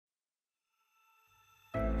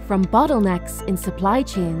From bottlenecks in supply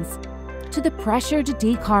chains to the pressure to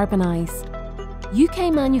decarbonise,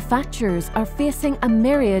 UK manufacturers are facing a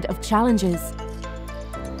myriad of challenges.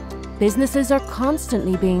 Businesses are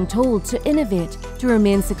constantly being told to innovate to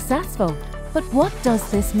remain successful, but what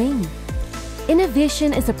does this mean?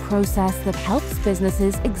 Innovation is a process that helps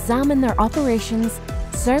businesses examine their operations,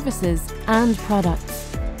 services and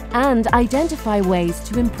products, and identify ways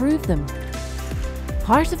to improve them.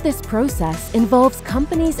 Part of this process involves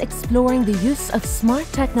companies exploring the use of smart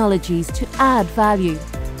technologies to add value.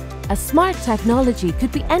 A smart technology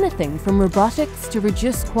could be anything from robotics to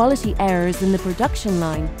reduce quality errors in the production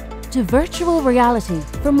line, to virtual reality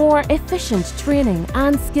for more efficient training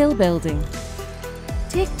and skill building.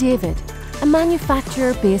 Take David, a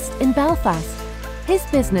manufacturer based in Belfast. His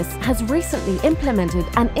business has recently implemented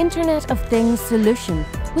an Internet of Things solution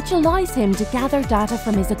which allows him to gather data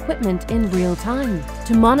from his equipment in real time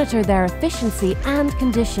to monitor their efficiency and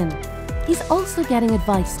condition. He's also getting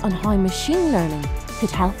advice on how machine learning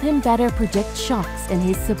could help him better predict shocks in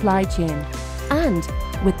his supply chain. And,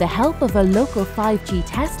 with the help of a local 5G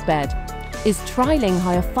testbed, is trialling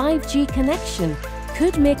how a 5G connection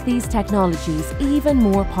could make these technologies even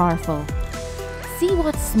more powerful. See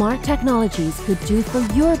what smart technologies could do for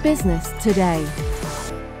your business today.